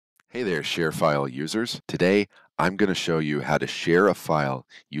Hey there, ShareFile users. Today, I'm going to show you how to share a file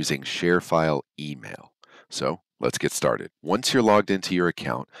using ShareFile email. So, let's get started. Once you're logged into your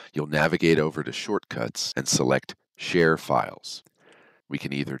account, you'll navigate over to Shortcuts and select Share Files. We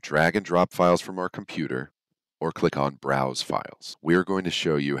can either drag and drop files from our computer or click on Browse Files. We're going to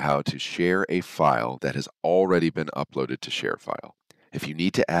show you how to share a file that has already been uploaded to ShareFile. If you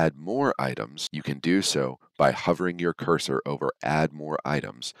need to add more items, you can do so by hovering your cursor over Add More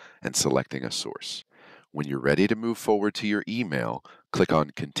Items and selecting a source. When you're ready to move forward to your email, click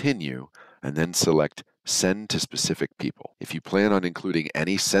on Continue and then select Send to Specific People. If you plan on including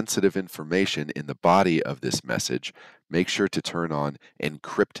any sensitive information in the body of this message, make sure to turn on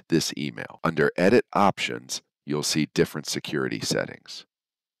Encrypt this email. Under Edit Options, you'll see different security settings.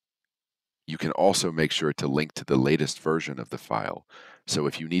 You can also make sure to link to the latest version of the file, so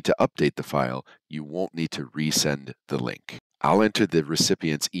if you need to update the file, you won't need to resend the link. I'll enter the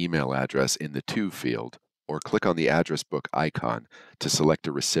recipient's email address in the To field, or click on the address book icon to select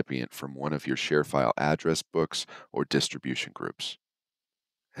a recipient from one of your ShareFile address books or distribution groups.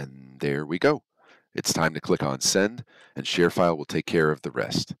 And there we go. It's time to click on Send, and ShareFile will take care of the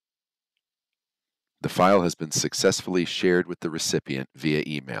rest. The file has been successfully shared with the recipient via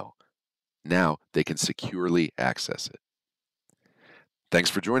email. Now they can securely access it.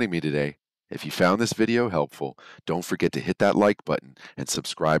 Thanks for joining me today. If you found this video helpful, don't forget to hit that like button and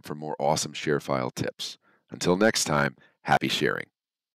subscribe for more awesome ShareFile tips. Until next time, happy sharing.